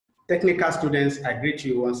Technical students, I greet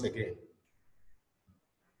you once again.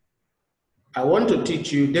 I want to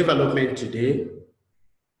teach you development today.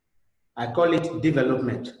 I call it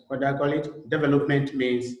development. What do I call it? Development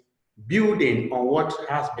means building on what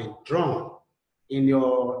has been drawn. In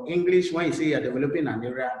your English, when you say you're developing an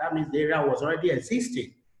area, that means the area was already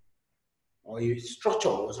existing, or a structure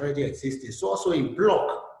was already existing. So also in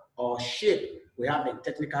block or shape, we have a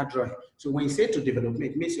technical drawing. So when you say to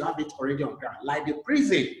development, it means you have it already on ground. Like the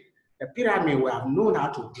prison, the pyramid, we have known how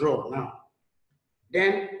to draw now.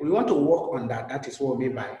 Then we want to work on that. That is what we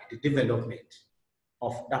mean by the development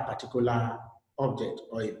of that particular object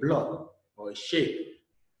or a block or a shape.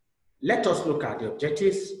 Let us look at the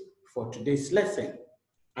objectives for today's lesson.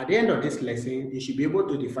 At the end of this lesson, you should be able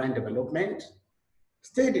to define development,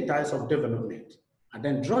 state the types of development, and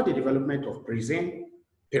then draw the development of prism,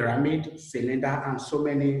 pyramid, cylinder, and so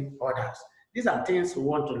many others. These are things we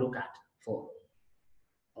want to look at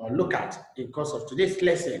in the course of today's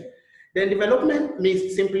lesson. Then development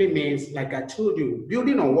simply means, like I told you,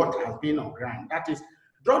 building on what has been on ground. That is,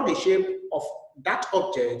 draw the shape of that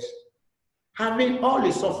object, having all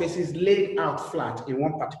the surfaces laid out flat in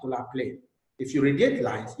one particular plane. If you radiate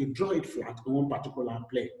lines, you draw it flat in one particular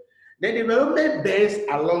plane. Then development bends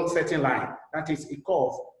along certain line. That is a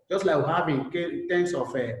curve, just like we have in terms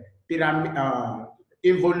of a pyramid,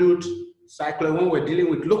 involute cycloid when we're dealing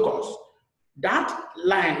with locus. That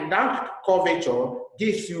line, that curvature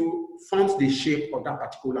forms the shape of that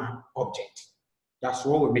particular object. That's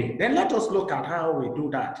what we mean. Then let us look at how we do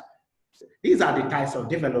that. These are the types of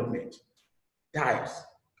development. Types.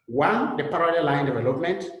 One, the parallel line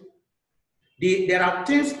development. There are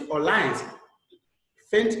things or lines,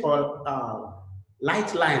 faint or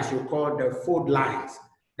light lines we call the fold lines.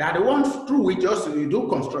 They are the ones through which you do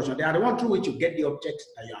construction. They are the ones through which you get the object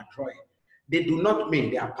that you are drawing. They do not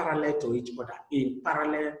mean they are parallel to each other in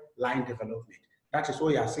parallel line development. That is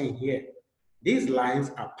what you are saying here. These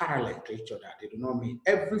lines are parallel to each other. They do not mean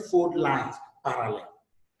every fold line is parallel.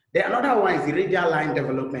 The another one is the radial line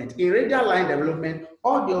development. In radial line development,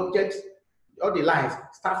 all the objects, all the lines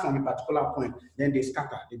start from a particular point, then they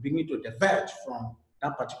scatter. They begin to diverge from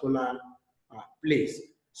that particular place.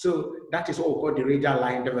 So that is what we call the radial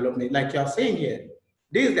line development. Like you are saying here,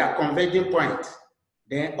 this is their converging point.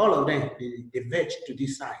 Then all of them, they diverge to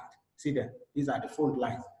this side. See that? These are the fold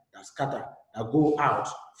lines that scatter, that go out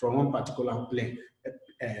from one particular plane,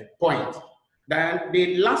 point. Then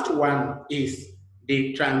the last one is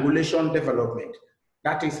the triangulation development.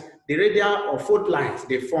 That is the radial or fold lines,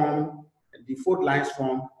 the fold lines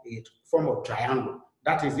form a form of triangle.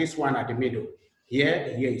 That is this one at the middle.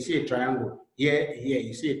 Here, you see a triangle. Here,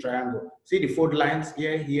 you see a triangle. See the fold lines,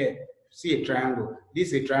 here, see a triangle.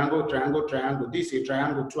 This is a triangle, triangle, triangle. This is a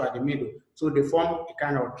triangle too at the middle. So they form a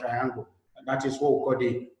kind of triangle. And that is what we call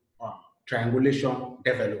the triangulation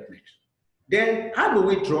development. Then how do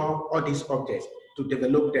we draw all these objects to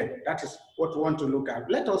develop them? That is what we want to look at.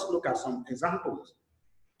 Let us look at some examples.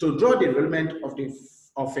 To draw the development of the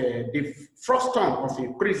frustum of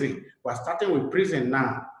a prism, we're starting with prism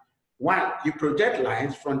now. One, you project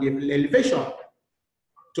lines from the elevation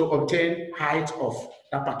to obtain height of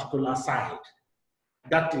that particular side.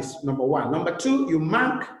 That is number one. Number two, you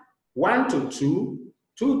mark 1 to 2,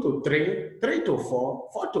 2 to 3, 3 to 4,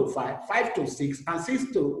 4 to 5, 5 to 6, and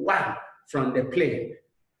 6 to 1 from the plane.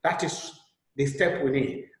 That is the step we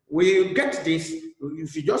need. We get this,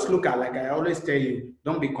 if you just look at, like I always tell you,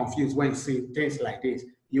 don't be confused when you see things like this.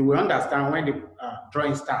 You will understand when the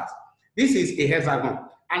drawing starts. This is a hexagon,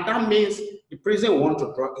 and that means the prism we want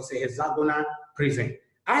to draw is a hexagonal prism.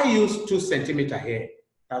 I use 2 centimeters here.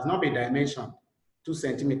 It has not been dimensioned. 2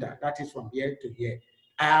 centimeters. That is from here to here.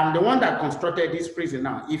 I am the one that constructed this prism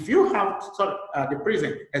now. If you have the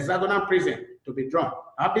prism, hexagonal prism to be drawn,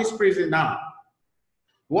 I have this prism now.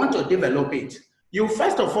 You want to develop it. You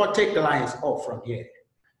first of all take the lines off from here.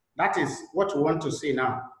 That is what we want to see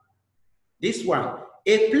now. This one,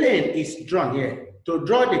 a plane is drawn here. To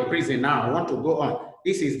draw the prism now, I want to go on.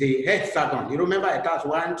 This is the hexagon. You remember it has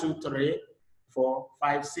 1, 2, 3, 4,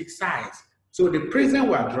 5, 6 sides. So the prism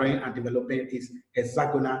we are drawing and developing is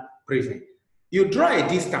hexagonal prism. You draw a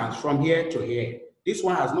distance from here to here. This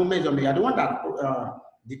one has no measurement. You're the one that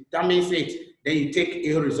determines it. Then you take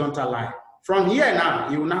a horizontal line. From here now,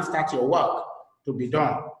 you will now start your work to be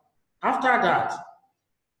done. After that,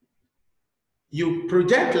 you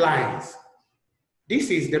project lines. This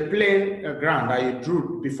is the plane ground that you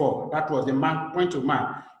drew before. That was the mark, point to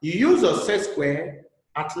mark. You use your set square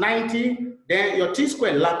at 90, then your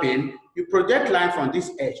t-square lapping. You project line from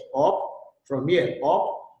this edge up, from here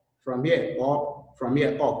up, from here up, from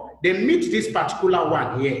here up. They meet this particular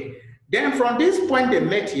one here. Then from this point they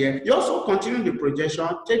met here, you also continue the projection,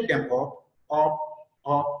 take them up, up,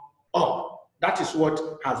 up, up. That is what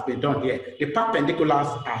has been done here. The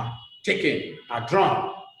perpendiculars are taken, are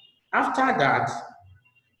drawn. After that,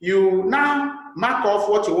 you now mark off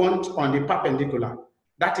what you want on the perpendicular.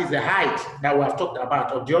 That is the height that we have talked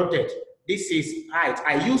about of the object. This is height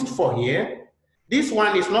I used for here. This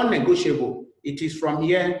one is non-negotiable. It is from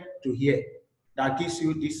here to here. That gives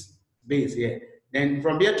you this base here. Then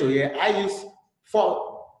from here to here, I use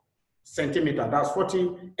 4 centimeters. That's 40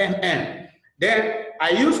 mm. Then I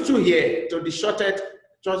use 2 here to the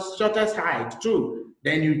shortest height, 2.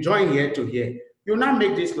 Then you join here to here. You now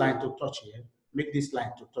make this line to touch here. Make this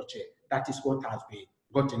line to touch here. That is what has been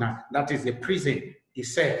gotten out. That is the prism. He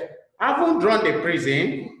said, having drawn the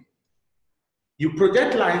prism, you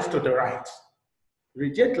project lines to the right.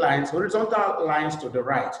 Reject lines, horizontal lines to the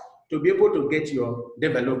right to be able to get your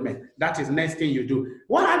development. That is the next thing you do.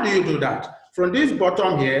 How do you do that? From this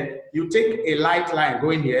bottom here, you take a light line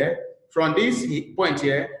going here. From this point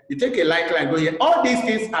here, you take a light line going here. All these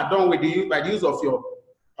things are done with by the use of your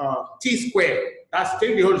T-square. That's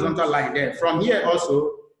take the horizontal line there. From here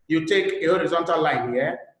also, you take a horizontal line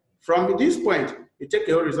here. From this point, you take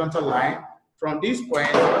a horizontal line. From this point,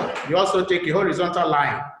 you also take a horizontal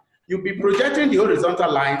line. You'll be projecting the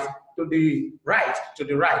horizontal lines to the right,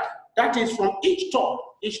 That is from each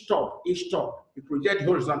top, you project the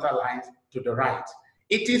horizontal lines to the right.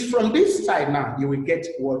 It is from this side now you will get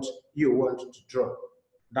what you want to draw.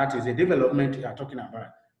 That is the development you are talking about.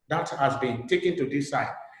 That has been taken to this side.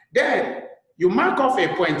 Then you mark off a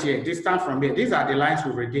point here, distance from here. These are the lines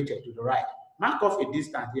we radiated to the right. Mark off a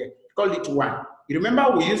distance here, call it 1. You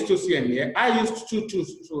remember we used 2 cm here. I used 2,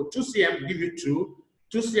 so 2 cm give you 2,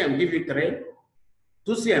 2 cm give you 3,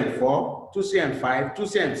 2 cm 4, 2 cm 5, 2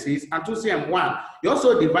 cm 6, and 2 cm 1. You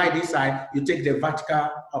also divide this side, you take the vertical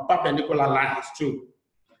or perpendicular lines too.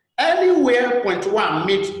 Anywhere point 1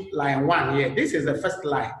 meet line 1 here, this is the first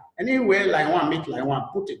line. Anywhere line 1 meet line 1,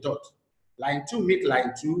 put a dot. Line 2 meet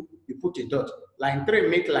line 2, you put a dot. Line 3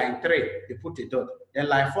 meet line 3, you put a dot. Then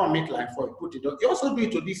line 4 meet line 4, you put a dot. You also do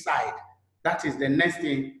it to this side. That is the next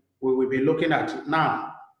thing we will be looking at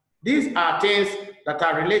now. These are things that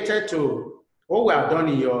are related to what we have done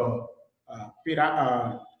in your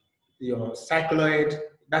cycloid,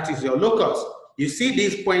 that is your locus. You see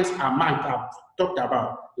these points are marked, I've talked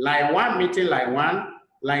about. Line 1 meeting line 1,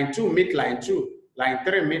 line 2 meet line 2, line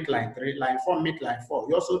 3 meet line 3, line 4 meet line 4.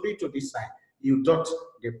 You also do it to this side. You dot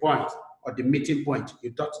the point or the meeting point,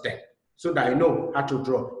 you dot them so that you know how to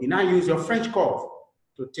draw. You now use your French curve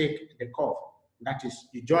to take the curve. That is,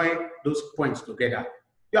 you join those points together.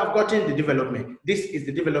 You have gotten the development. This is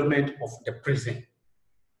the development of the prism.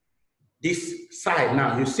 This side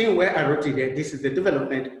now, you see where I wrote it there, this is the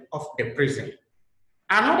development of the prism.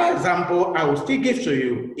 Another example I will still give to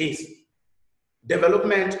you is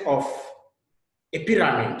development of a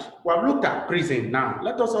pyramid. We have looked at prism now.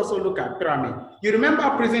 Let us also look at pyramid. You remember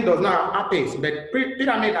prism does not have apex, but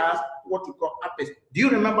pyramid has what we call apex. Do you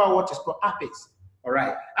remember what is called apex? All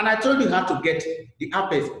right. And I told you how to get the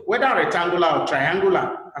apex, whether rectangular or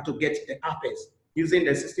triangular, how to get the apex using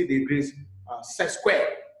the 60 degrees set square.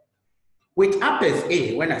 With apex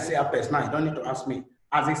A, when I say apex now, you don't need to ask me,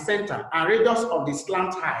 as a center and radius of the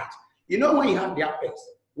slant height. You know when you have the apex,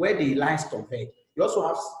 where the lines converge, you also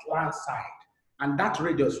have slant side. And that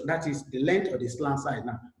radius, that is the length of the slant side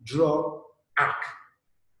now, draw arc.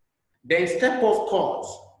 Then step off chords,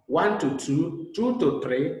 1 to 2, 2 to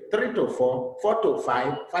 3, 3 to 4, 4 to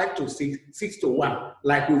 5, 5 to 6, 6 to 1,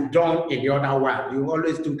 like we've done in the other one. You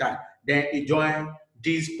always do that. Then you join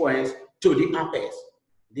these points to the apex.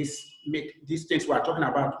 These things we're talking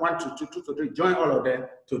about, 1 to 2, 2 to 3, join all of them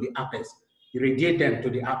to the apex. You radiate them to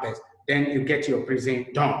the apex. Then you get your prism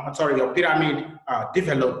done. Sorry, your pyramid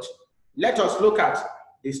developed. Let us look at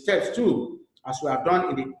the steps too, as we have done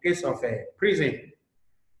in the case of a prism.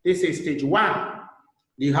 This is stage 1.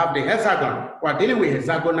 You have the hexagon. We're dealing with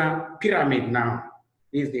hexagonal pyramid now.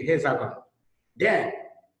 This is the hexagon. Then,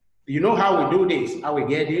 you know how we do this, how we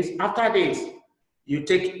get this? After this, you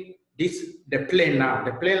take this, the plane now,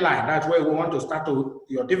 the plane line. That's where we want to start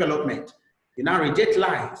your development. You now reject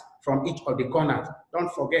lines from each of the corners.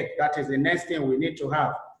 Don't forget, that is the next thing we need to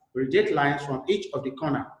have. Reject lines from each of the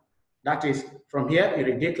corners. That is, from here, you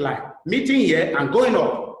reject line. Meeting here and going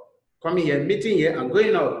up. Coming here, meeting here and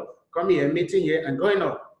going up. Coming here, meeting here and going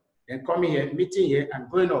up. Then coming here, meeting here and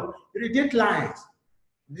going up. You reject lines.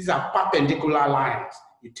 These are perpendicular lines.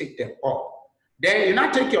 You take them up. Then you now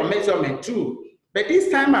take your measurement too. But this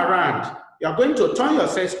time around, you are going to turn your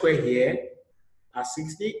set square here at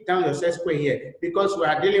 60, turn your set square here, because we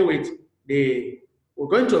are dealing with the we're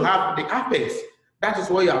going to have the apex. That is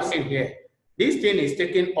what you have seen here. This thing is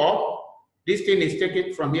taken up. This thing is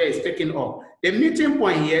taken from here, is taken up. The meeting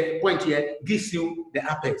point here gives you the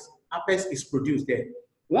apex. Apex is produced there.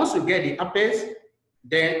 Once you get the apex,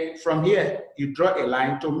 then from here, you draw a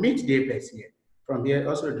line to meet the apex here. From here,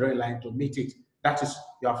 also draw a line to meet it. That is,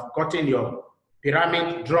 you have gotten your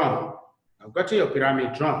pyramid drawn. You've gotten your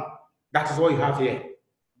pyramid drawn. That is what you have here.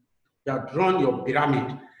 You have drawn your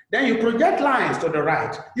pyramid. Then you project lines to the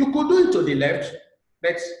right. You could do it to the left,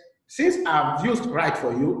 but since I've used right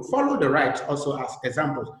for you, follow the right also as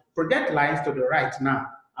examples. Project lines to the right now,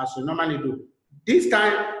 as you normally do. This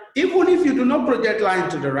time, even if you do not project line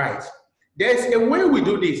to the right, there's a way we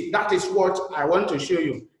do this. That is what I want to show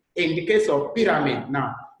you in the case of pyramid.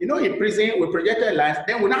 Now, you know, in prison, we projected lines,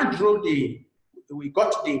 then we now drew we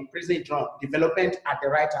got the prison drawn, development at the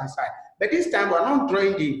right-hand side. But this time, we're not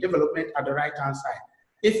drawing the development at the right-hand side.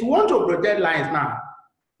 If you want to project lines now,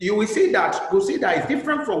 you will see that it's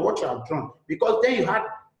different from what you have drawn, because then you had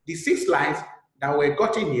the 6 lines that were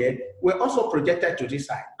gotten here were also projected to this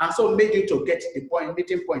side, and so made you to get the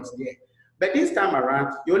meeting points there. But this time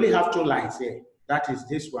around, you only have 2 lines here. That is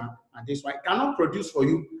this one and this one. It cannot produce for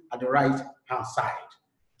you at the right-hand side.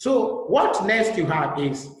 So what next you have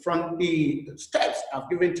is, from the steps I've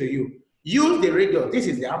given to you, use the radius. This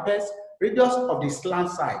is the apex, radius of the slant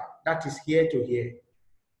side. That is here to here.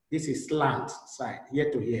 This is slant side,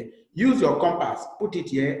 here to here. Use your compass, put it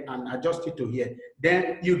here and adjust it to here.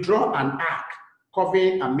 Then you draw an arc,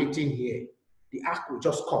 curving and meeting here. The arc will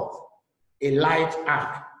just curve, a light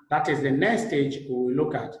arc. That is the next stage we will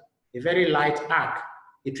look at, a very light arc.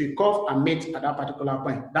 It will curve and meet at that particular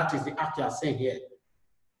point. That is the arc you are seeing here.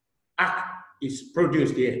 Arc is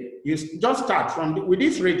produced here. You just start from, with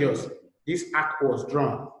this radius, this arc was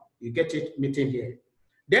drawn. You get it meeting here.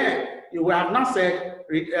 Then you will have now said,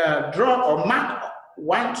 draw or mark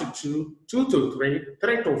 1 to 2, 2 to 3,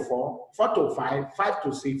 3 to 4, 4 to 5, 5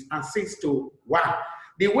 to 6, and 6 to 1.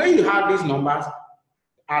 The way you have these numbers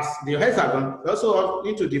as the hexagon, you also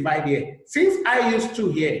need to divide here. Since I use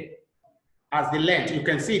 2 here as the length, you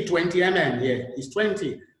can see 20 mm here is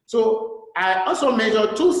 20. So I also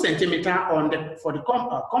measure 2 centimeters for the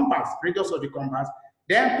compass, radius of the compass.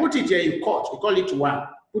 Then put it here, you cut, you call it 1.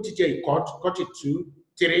 Put it here, you cut it 2,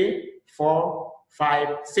 3, 4,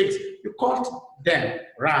 5, 6. You cut them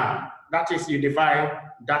round. That is, you divide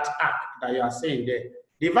that arc that you are seeing there.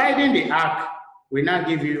 Dividing the arc will now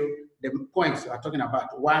give you the points we are talking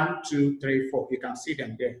about. 1, 2, 3, 4. You can see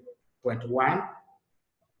them there. Point 1,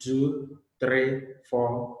 2, 3,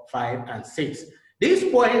 4, 5, and 6.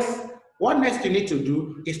 These points, what next you need to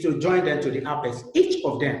do is to join them to the apex. Each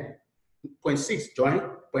of them, point 6 join,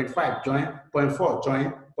 point 5 join, point 4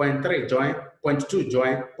 join, point 3 join, point 2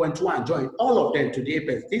 join, point 1 join, all of them to the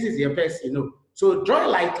apex. This is the apex, you know. So draw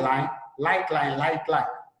light line, light line, light line.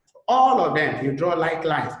 All of them, you draw light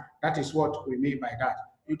lines. That is what we mean by that.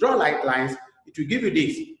 You draw light lines, it will give you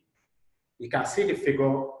this. You can see the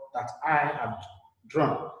figure that I have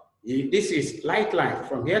drawn. This is light line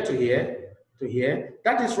from here to here to here.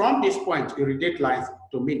 That is from this point, irradiate lines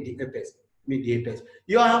to meet the apex. Meet the apex.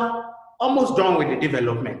 You are almost done with the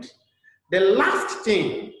development. The last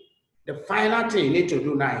thing, the final thing you need to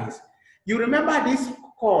do now is, you remember this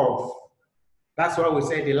curve. That's why we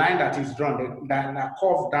say the line that is drawn, that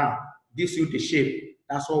curve down, gives you the shape.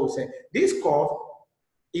 That's what we say. This curve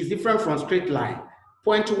is different from straight line.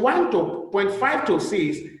 Point 1 to point 5 to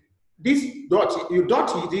 6, this dot, you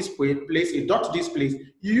dot this place, you dot this place,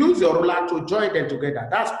 you use your ruler to join them together.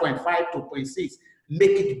 That's point 5 to point 6.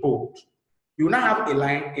 Make it bold. You now have a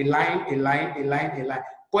line, a line, a line, a line, a line.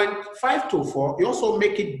 Point 5 to 4, you also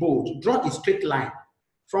make it bold. Draw a straight line.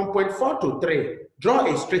 From point 4 to 3,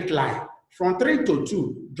 draw a straight line. From 3 to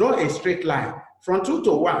 2, draw a straight line. From 2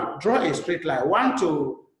 to 1, draw a straight line. 1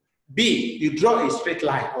 to B, you draw a straight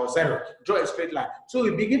line, or 0, draw a straight line. So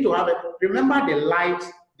you begin to have it. Remember the light,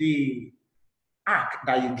 the arc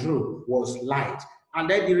that you drew was light. And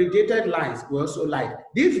then the irradiated lines were also light.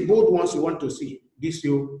 These bold ones you want to see gives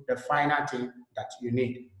you the final thing that you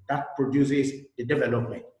need. That produces the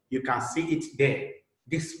development. You can see it there.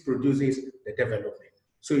 This produces the development.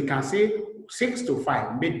 So you can see 6 to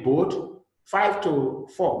 5 made bold, 5 to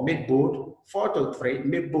 4 made bold, 4 to 3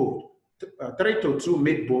 made bold, 3 to 2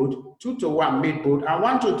 made bold, 2 to 1 made bold, and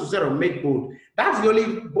 1 to 0 made bold. That's the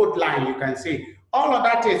only bold line you can see. All of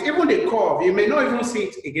that is, even the curve, you may not even see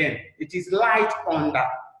it again. It is light on that.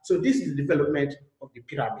 So this is the development of the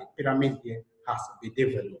pyramid. Pyramid here has been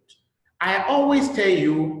developed. I always tell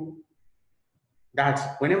you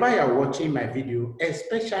that whenever you are watching my video,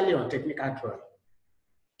 especially on technical drawing,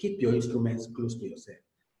 keep your instruments close to yourself.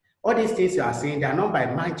 All these things you are seeing, they are not by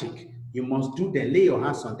magic. You must do them, lay your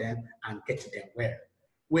hands on them, and get them well.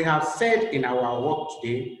 We have said in our work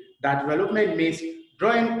today that development means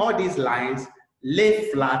drawing all these lines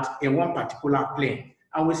lay flat in one particular plane.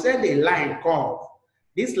 And we said a line curve.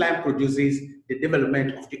 This line produces the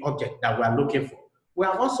development of the object that we are looking for. We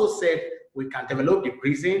have also said we can develop the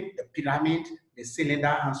prism, the pyramid, the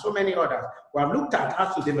cylinder, and so many others. We have looked at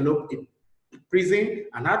how to develop a prism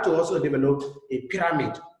and how to also develop a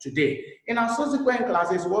pyramid today. In our subsequent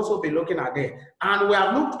classes, we'll also be looking at that. And we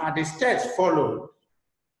have looked at the steps followed,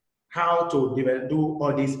 how to do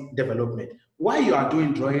all this development. While you are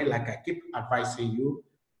doing drawing, like I keep advising you,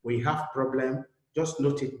 we have problem, just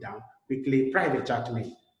note it down quickly, private chat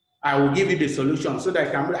me. I will give you the solution so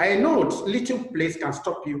that I know little place can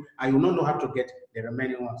stop you and you will not know how to get the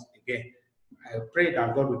remaining ones again. I pray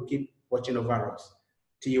that God will keep watching over us.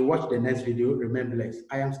 Till you watch the next video, remain blessed.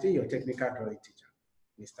 I am still your technical drawing teacher,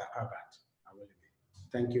 Mr. Albert.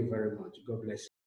 Thank you very much. God bless you.